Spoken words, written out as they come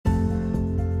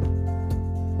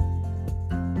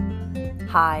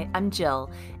Hi, I'm Jill,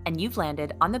 and you've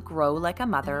landed on the Grow Like a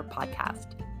Mother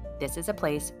podcast. This is a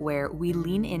place where we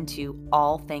lean into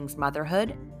all things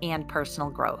motherhood and personal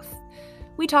growth.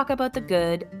 We talk about the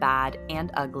good, bad,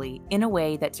 and ugly in a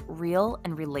way that's real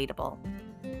and relatable.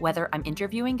 Whether I'm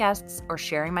interviewing guests or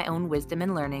sharing my own wisdom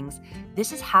and learnings,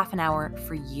 this is half an hour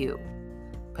for you.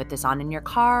 Put this on in your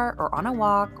car or on a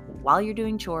walk, while you're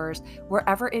doing chores,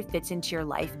 wherever it fits into your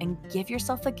life, and give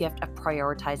yourself the gift of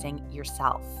prioritizing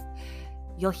yourself.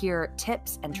 You'll hear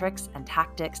tips and tricks and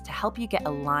tactics to help you get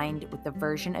aligned with the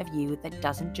version of you that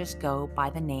doesn't just go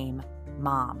by the name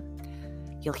mom.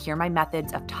 You'll hear my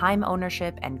methods of time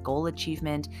ownership and goal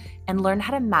achievement and learn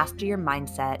how to master your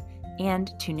mindset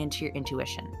and tune into your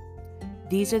intuition.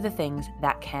 These are the things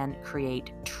that can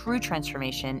create true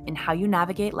transformation in how you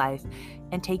navigate life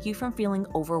and take you from feeling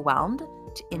overwhelmed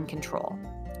to in control.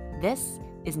 This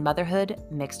is motherhood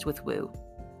mixed with woo.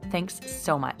 Thanks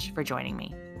so much for joining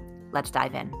me. Let's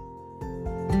dive in.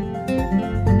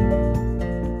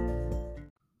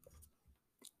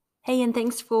 Hey, and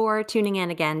thanks for tuning in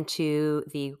again to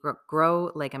the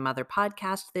Grow Like a Mother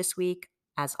podcast this week.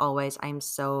 As always, I'm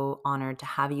so honored to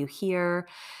have you here.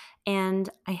 And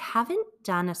I haven't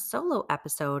done a solo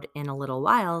episode in a little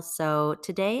while, so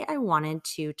today I wanted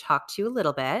to talk to you a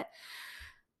little bit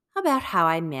about how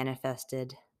I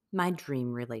manifested my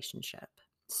dream relationship.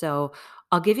 So,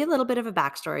 I'll give you a little bit of a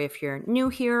backstory if you're new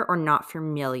here or not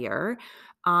familiar.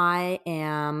 I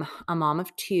am a mom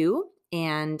of two,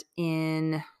 and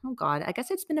I guess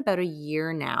it's been about a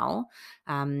year now,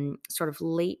 sort of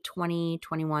late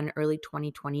 2021, early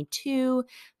 2022.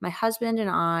 My husband and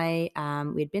I,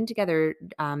 we had been together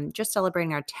just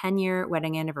celebrating our 10-year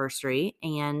wedding anniversary,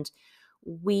 and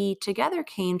we together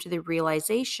came to the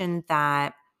realization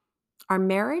that our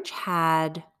marriage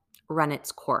had run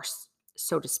its course,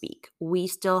 so to speak. We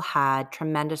still had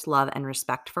tremendous love and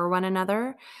respect for one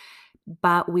another,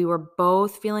 but we were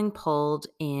both feeling pulled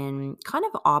in kind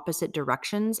of opposite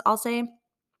directions, I'll say.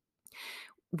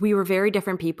 We were very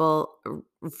different people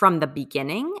from the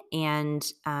beginning, and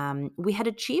we had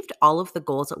achieved all of the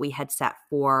goals that we had set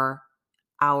for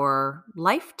our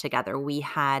life together. We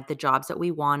had the jobs that we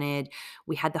wanted,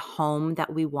 we had the home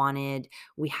that we wanted,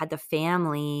 we had the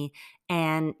family,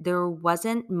 and there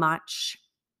wasn't much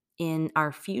in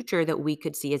our future that we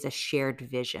could see as a shared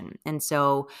vision. And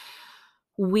so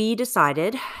we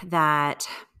decided that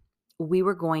we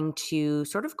were going to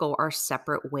sort of go our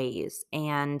separate ways.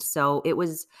 And so it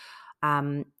was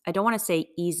I don't want to say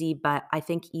easy, but I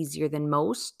think easier than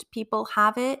most people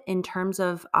have it in terms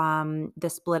of the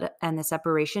split and the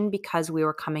separation, because we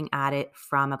were coming at it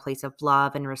from a place of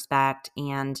love and respect.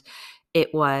 And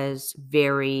it was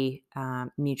very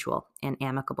mutual and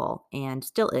amicable and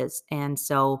still is. And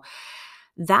so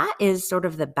that is sort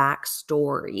of the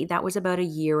backstory. That was about a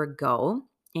year ago.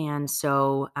 And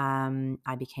so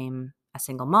I became a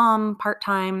single mom part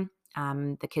time.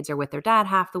 The kids are with their dad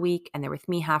half the week and they're with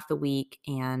me half the week.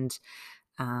 And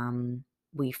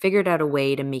we figured out a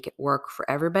way to make it work for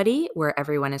everybody where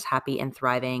everyone is happy and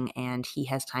thriving. And he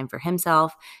has time for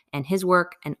himself and his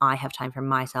work, and I have time for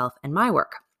myself and my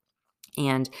work.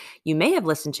 And you may have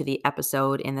listened to the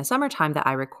episode in the summertime that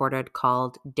I recorded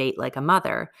called Date Like a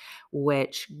Mother,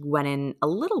 which went in a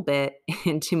little bit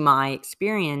into my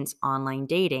experience online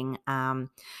dating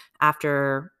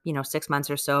after, 6 months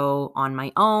or so on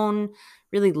my own,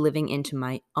 really living into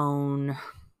my own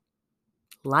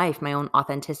life, my own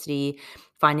authenticity,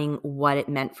 finding what it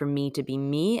meant for me to be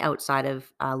me outside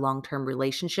of a long-term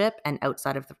relationship and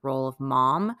outside of the role of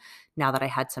mom. Now that I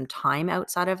had some time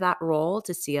outside of that role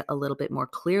to see it a little bit more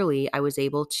clearly, I was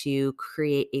able to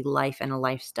create a life and a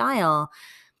lifestyle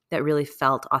that really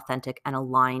felt authentic and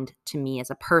aligned to me as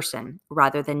a person,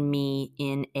 rather than me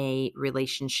in a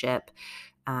relationship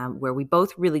where we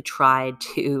both really tried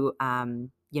to,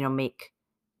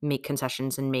 make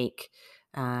concessions and make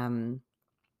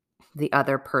the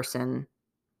other person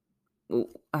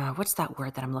what's that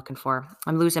word that I'm looking for?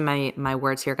 I'm losing my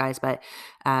words here, guys, but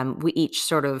we each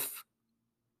sort of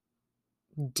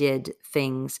did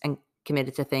things and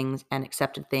committed to things and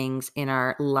accepted things in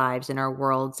our lives, in our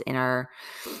worlds, in our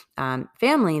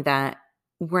family that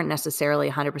weren't necessarily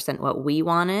 100% what we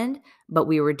wanted, but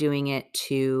we were doing it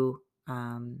to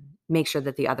make sure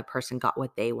that the other person got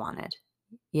what they wanted,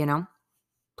 you know?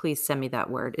 Please send me that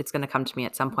word. It's going to come to me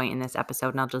at some point in this episode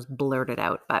and I'll just blurt it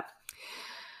out. But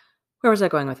where was I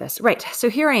going with this? Right. So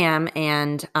here I am,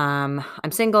 and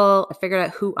I'm single. I figured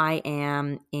out who I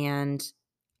am, and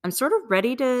I'm sort of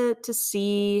ready to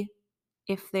see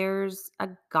if there's a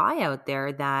guy out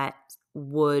there that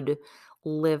would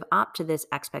live up to this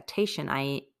expectation.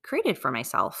 I created for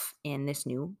myself in this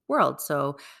new world.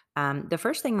 So, the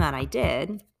first thing that I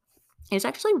did is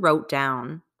actually wrote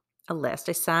down a list.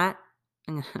 I sat,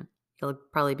 you'll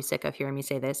probably be sick of hearing me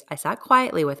say this. I sat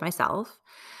quietly with myself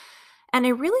and I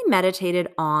really meditated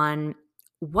on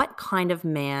what kind of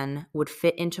man would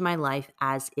fit into my life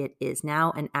as it is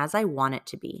now and as I want it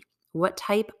to be. What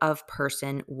type of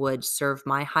person would serve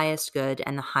my highest good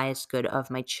and the highest good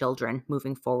of my children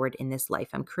moving forward in this life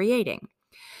I'm creating?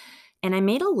 And I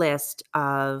made a list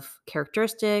of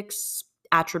characteristics,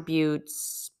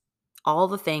 attributes, all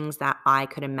the things that I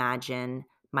could imagine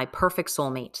my perfect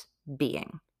soulmate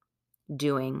being,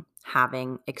 doing,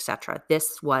 having, etc.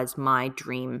 This was my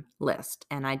dream list.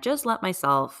 And I just let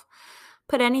myself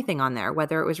put anything on there,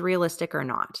 whether it was realistic or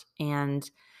not. And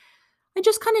I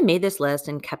just kind of made this list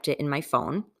and kept it in my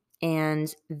phone.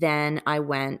 And then I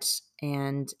went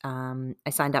and I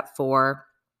signed up for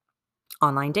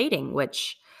online dating,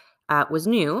 which was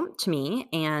new to me.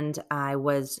 And I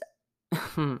was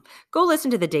go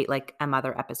listen to the Date Like a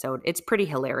Mother episode. It's pretty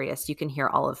hilarious. You can hear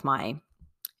all of my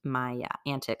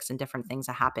antics and different things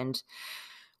that happened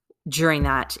during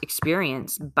that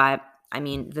experience. But I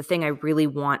mean, the thing I really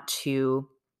want to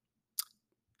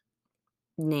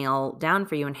nail down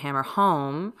for you and hammer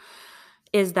home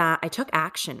is that I took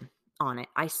action on it.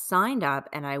 I signed up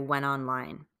and I went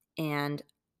online and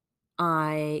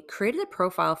I created a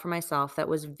profile for myself that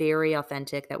was very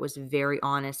authentic, that was very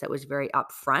honest, that was very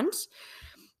upfront.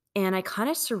 And I kind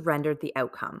of surrendered the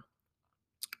outcome.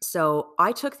 So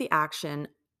I took the action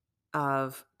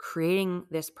of creating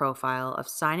this profile, of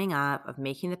signing up, of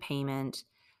making the payment,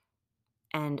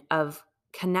 and of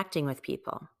connecting with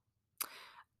people.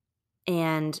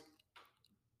 And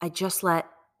I just let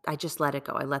it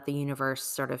go. I let the universe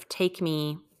sort of take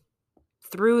me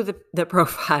through the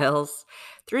profiles,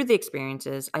 through the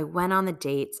experiences. I went on the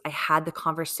dates, I had the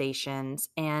conversations,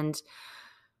 and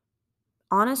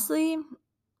honestly,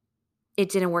 it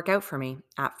didn't work out for me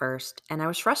at first. And I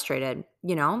was frustrated,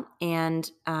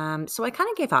 And so I kind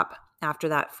of gave up after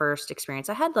that first experience.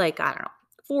 I had like, I don't know,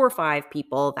 4 or 5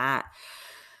 people that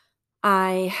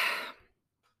I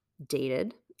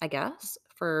dated, I guess,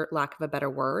 for lack of a better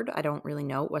word. I don't really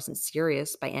know. It wasn't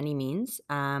serious by any means.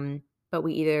 But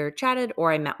we either chatted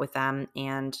or I met with them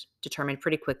and determined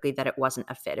pretty quickly that it wasn't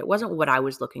a fit. It wasn't what I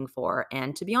was looking for.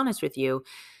 And to be honest with you,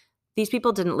 these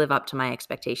people didn't live up to my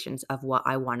expectations of what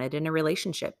I wanted in a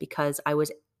relationship because I was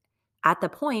at the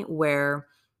point where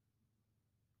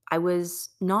I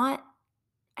wasn't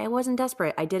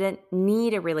desperate. I didn't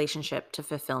need a relationship to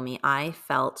fulfill me. I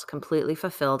felt completely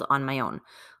fulfilled on my own.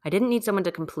 I didn't need someone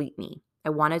to complete me. I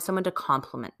wanted someone to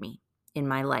complement me in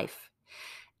my life.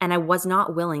 And I was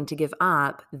not willing to give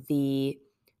up the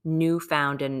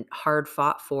newfound and hard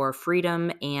fought for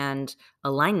freedom and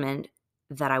alignment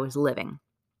that I was living.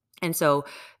 And so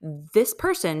this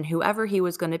person, whoever he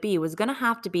was going to be, was going to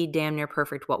have to be damn near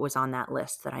perfect what was on that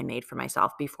list that I made for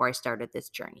myself before I started this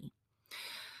journey.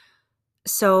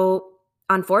 So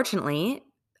unfortunately,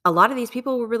 a lot of these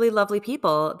people were really lovely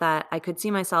people that I could see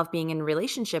myself being in a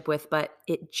relationship with, but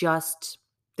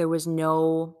there was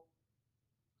no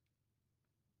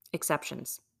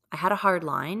exceptions. I had a hard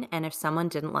line, and if someone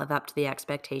didn't live up to the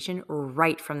expectation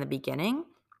right from the beginning,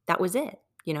 that was it.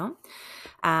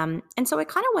 And so I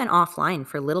kind of went offline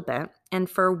for a little bit. And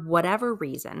for whatever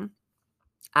reason,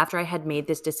 after I had made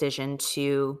this decision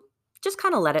to just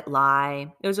kind of let it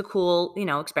lie, it was a cool,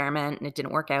 experiment and it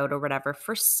didn't work out or whatever.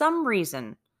 For some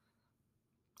reason,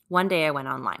 one day I went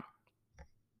online.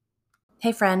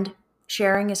 Hey, friend.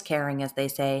 Sharing is caring, as they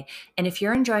say. And if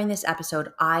you're enjoying this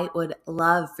episode, I would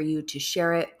love for you to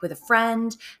share it with a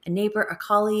friend, a neighbor, a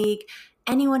colleague,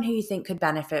 anyone who you think could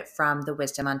benefit from the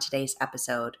wisdom on today's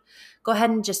episode. Go ahead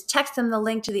and just text them the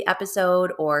link to the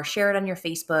episode or share it on your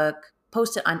Facebook,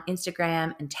 post it on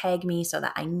Instagram, and tag me so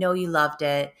that I know you loved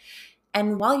it.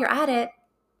 And while you're at it,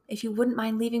 if you wouldn't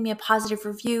mind leaving me a positive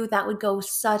review, that would go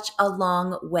such a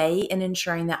long way in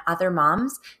ensuring that other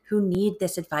moms who need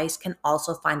this advice can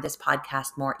also find this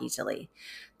podcast more easily.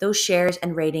 Those shares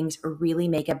and ratings really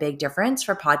make a big difference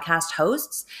for podcast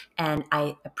hosts, and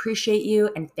I appreciate you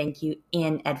and thank you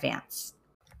in advance.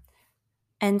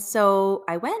 And so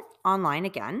I went online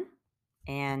again,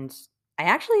 and I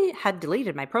actually had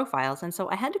deleted my profiles, and so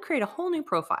I had to create a whole new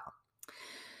profile.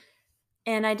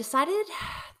 And I decided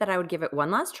that I would give it one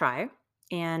last try,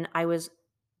 and I was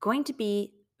going to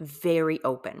be very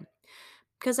open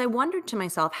because I wondered to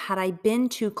myself, had I been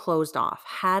too closed off?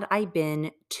 Had I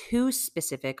been too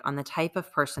specific on the type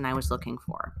of person I was looking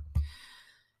for?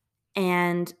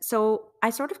 And so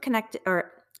I sort of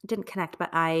didn't connect, but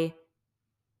I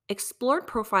explored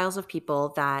profiles of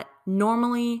people that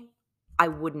normally I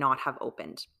would not have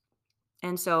opened.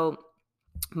 And so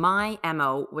my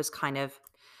MO was kind of,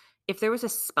 if there was a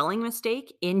spelling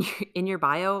mistake in in your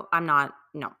bio, no,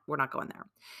 we're not going there.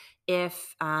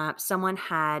 If someone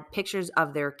had pictures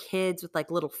of their kids with like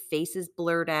little faces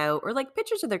blurred out or like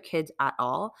pictures of their kids at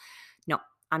all, no,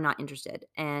 I'm not interested.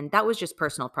 And that was just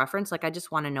personal preference. Like, I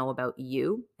just want to know about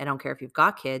you. I don't care if you've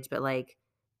got kids, but like,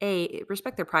 A,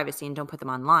 respect their privacy and don't put them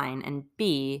online. And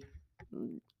B,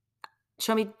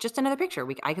 show me just another picture.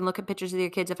 I can look at pictures of your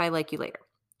kids if I like you later.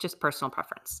 Just personal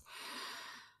preference.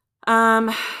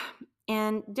 Um,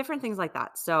 and different things like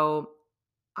that. So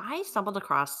I stumbled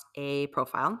across a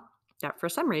profile that for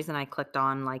some reason I clicked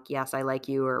on, like, yes, I like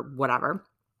you or whatever.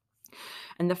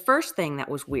 And the first thing that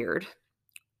was weird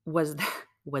was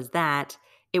was that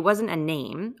it wasn't a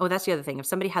name. Oh, that's the other thing. If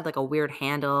somebody had like a weird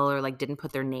handle or like didn't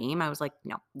put their name, I was like,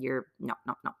 no, no,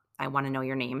 no, no. I want to know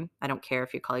your name. I don't care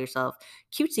if you call yourself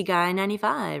cutesy guy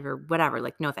 95 or whatever.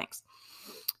 Like, no thanks.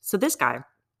 So this guy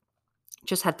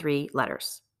just had 3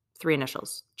 letters, 3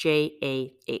 initials,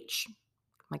 JAH.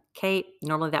 Like, okay,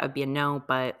 normally that would be a no,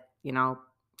 but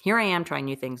here I am trying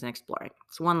new things and exploring.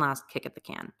 It's one last kick at the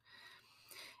can.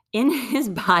 In his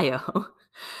bio,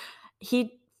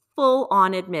 he full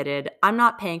on admitted, I'm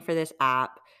not paying for this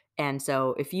app. And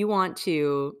so if you want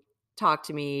to talk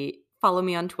to me, follow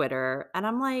me on Twitter. And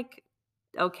I'm like,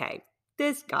 okay,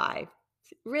 this guy,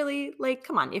 really? Like,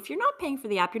 come on. If you're not paying for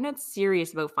the app, you're not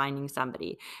serious about finding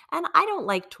somebody. And I don't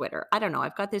like Twitter. I don't know.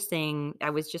 I've got this thing.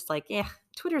 I was just like,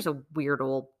 Twitter's a weird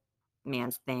old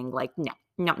man's thing. Like, no,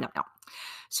 no, no, no.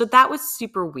 So that was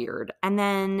super weird. And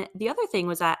then the other thing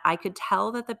was that I could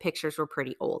tell that the pictures were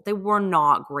pretty old. They were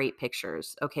not great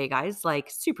pictures. Okay, guys, like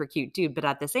super cute dude. But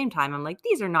at the same time, I'm like,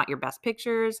 these are not your best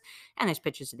pictures. And there's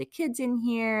pictures of the kids in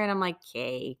here. And I'm like,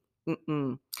 okay.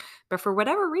 But for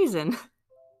whatever reason,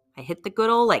 I hit the good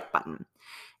old like button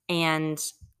and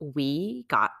we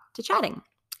got to chatting.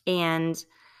 And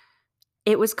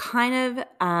it was kind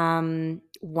of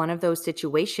one of those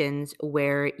situations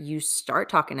where you start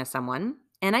talking to someone,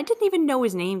 and I didn't even know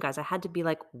his name, guys. I had to be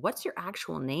like, what's your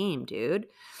actual name, dude?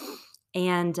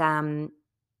 And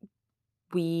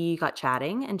we got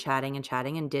chatting and chatting and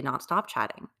chatting and did not stop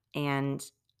chatting. And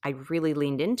I really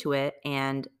leaned into it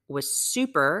and was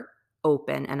super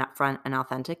open and upfront and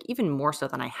authentic, even more so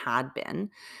than I had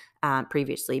been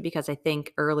previously, because I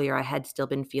think earlier I had still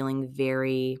been feeling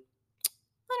very,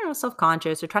 I don't know,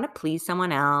 self-conscious or trying to please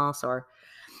someone else or,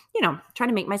 trying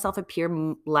to make myself appear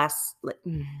less,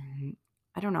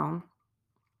 I don't know,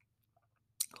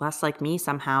 less like me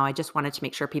somehow. I just wanted to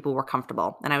make sure people were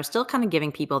comfortable. And I was still kind of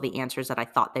giving people the answers that I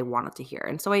thought they wanted to hear.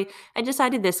 And so I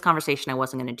decided this conversation, I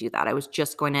wasn't going to do that. I was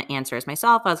just going to answer as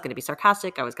myself. I was going to be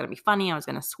sarcastic. I was going to be funny. I was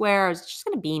going to swear. I was just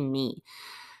going to be me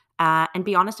and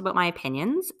be honest about my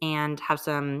opinions and have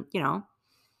some,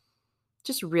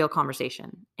 just real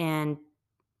conversation. And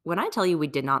when I tell you we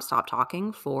did not stop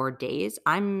talking for days,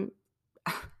 I'm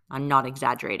not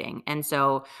exaggerating. And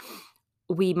so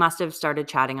we must have started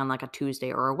chatting on like a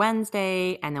Tuesday or a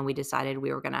Wednesday, and then we decided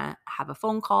we were going to have a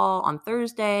phone call on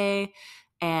Thursday,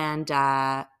 and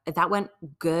that went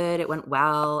good. It went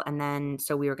well. And then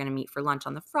so we were going to meet for lunch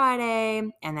on the Friday,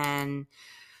 and then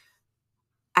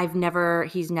he's never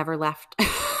left.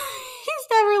 He's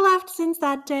never left since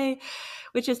that day,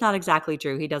 which is not exactly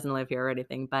true. He doesn't live here or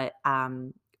anything, but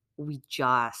we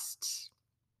just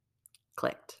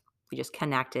clicked. We just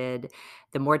connected.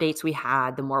 The more dates we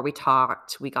had, the more we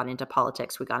talked. We got into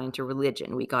politics. We got into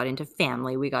religion. We got into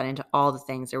family. We got into all the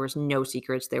things. There was no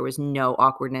secrets. There was no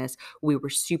awkwardness. We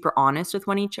were super honest with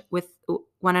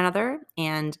one another,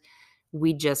 and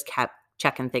we just kept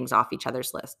checking things off each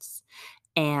other's lists.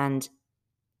 And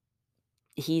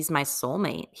he's my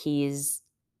soulmate. He's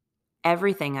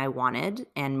everything I wanted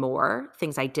and more,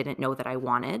 things I didn't know that I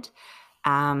wanted.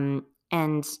 And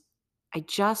I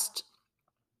guess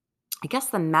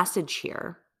the message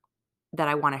here that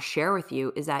I want to share with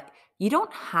you is that you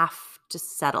don't have to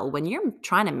settle when you're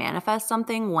trying to manifest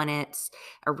something, when it's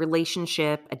a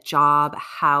relationship, a job, a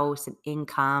house, an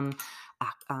income,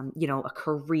 a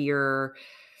career,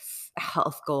 a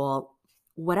health goal,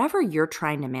 whatever you're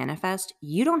trying to manifest,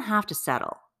 you don't have to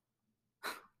settle.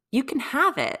 You can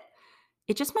have it.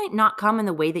 It just might not come in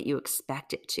the way that you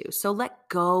expect it to. So let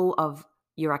go of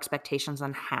your expectations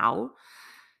on how.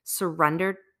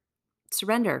 Surrender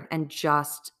and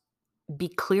just be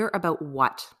clear about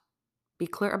what. Be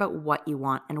clear about what you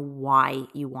want and why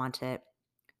you want it.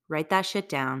 Write that shit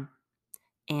down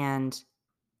and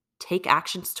take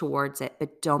actions towards it,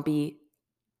 but don't be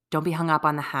hung up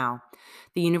on the how.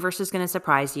 The universe is going to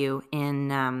surprise you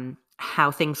in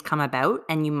how things come about,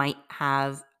 and you might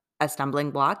have a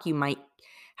stumbling block. You might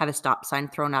have a stop sign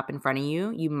thrown up in front of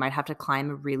you. You might have to climb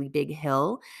a really big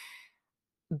hill,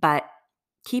 but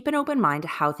keep an open mind to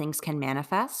how things can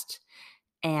manifest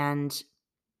and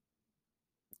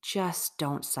just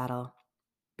don't settle,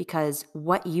 because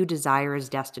what you desire is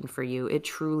destined for you. It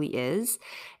truly is.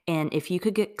 And if you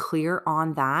could get clear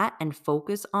on that and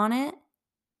focus on it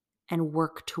and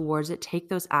work towards it, take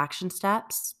those action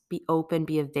steps, be open,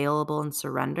 be available, and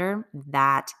surrender,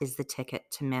 that is the ticket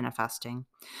to manifesting.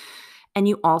 And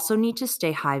you also need to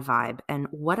stay high vibe. And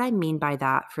what I mean by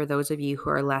that, for those of you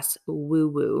who are less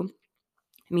woo-woo,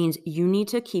 means you need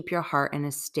to keep your heart in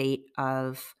a state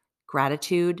of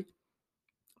gratitude,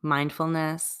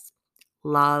 mindfulness,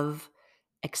 love,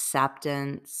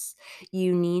 acceptance.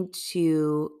 You need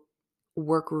to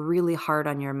work really hard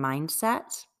on your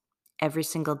mindset every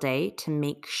single day to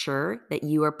make sure that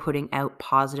you are putting out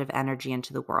positive energy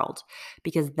into the world,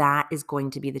 because that is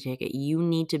going to be the ticket. You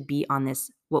need to be on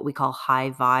this, what we call high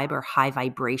vibe or high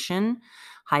vibration,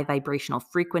 high vibrational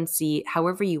frequency,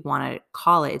 however you want to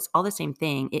call it. It's all the same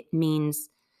thing. It means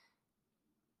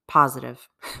positive,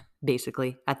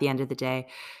 basically, at the end of the day.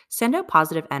 Send out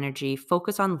positive energy,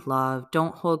 focus on love,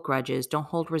 don't hold grudges, don't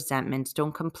hold resentments,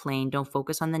 don't complain, don't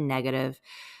focus on the negative.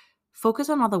 Focus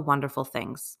on all the wonderful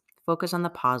things. Focus on the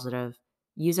positive.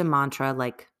 Use a mantra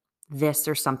like this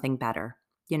or something better.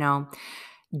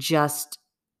 Just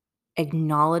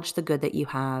acknowledge the good that you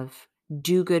have.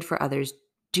 Do good for others.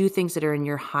 Do things that are in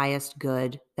your highest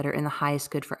good, that are in the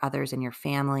highest good for others and your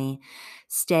family.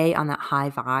 Stay on that high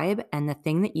vibe, and the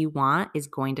thing that you want is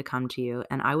going to come to you.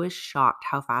 And I was shocked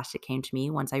how fast it came to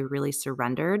me once I really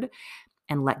surrendered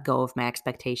and let go of my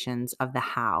expectations of the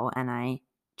how, and I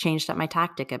changed up my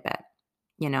tactic a bit.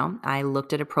 I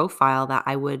looked at a profile that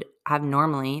I would have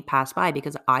normally passed by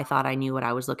because I thought I knew what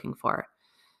I was looking for.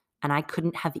 And I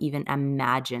couldn't have even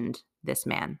imagined this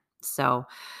man. So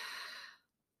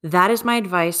that is my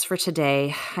advice for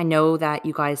today. I know that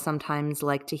you guys sometimes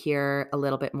like to hear a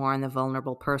little bit more on the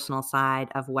vulnerable personal side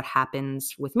of what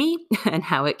happens with me and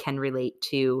how it can relate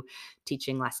to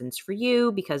teaching lessons for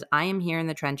you, because I am here in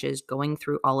the trenches going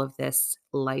through all of this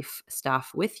life stuff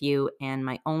with you. And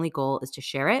my only goal is to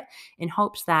share it in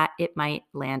hopes that it might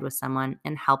land with someone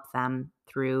and help them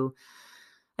through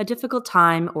a difficult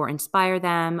time, or inspire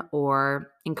them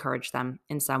or encourage them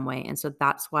in some way. And so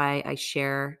that's why I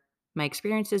share my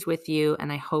experiences with you.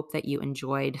 And I hope that you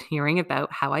enjoyed hearing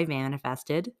about how I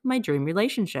manifested my dream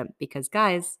relationship, because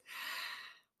guys,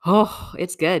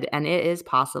 it's good and it is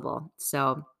possible.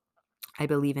 So I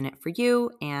believe in it for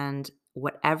you, and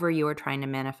whatever you are trying to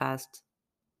manifest,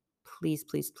 please,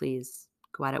 please, please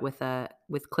go at it with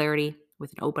clarity,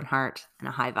 with an open heart and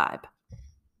a high vibe.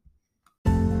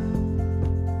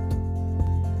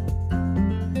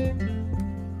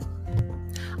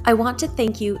 I want to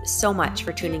thank you so much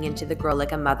for tuning into the Grow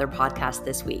Like a Mother podcast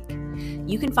this week.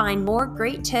 You can find more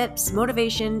great tips,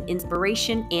 motivation,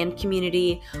 inspiration, and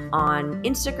community on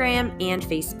Instagram and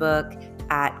Facebook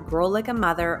at Grow Like a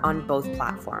Mother on both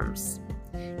platforms.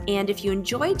 And if you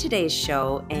enjoyed today's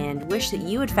show and wish that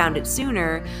you had found it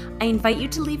sooner, I invite you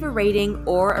to leave a rating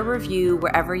or a review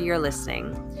wherever you're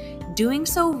listening. Doing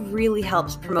so really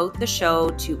helps promote the show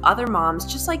to other moms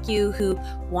just like you who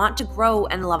want to grow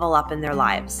and level up in their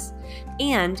lives.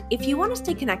 And if you want to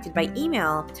stay connected by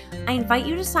email, I invite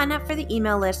you to sign up for the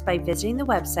email list by visiting the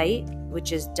website,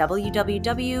 which is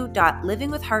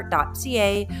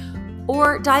www.livingwithheart.ca,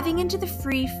 or diving into the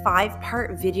free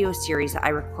 5-part video series that I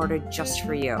recorded just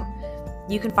for you.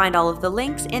 You can find all of the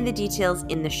links and the details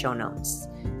in the show notes.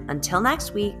 Until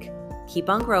next week, keep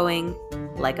on growing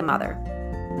like a mother.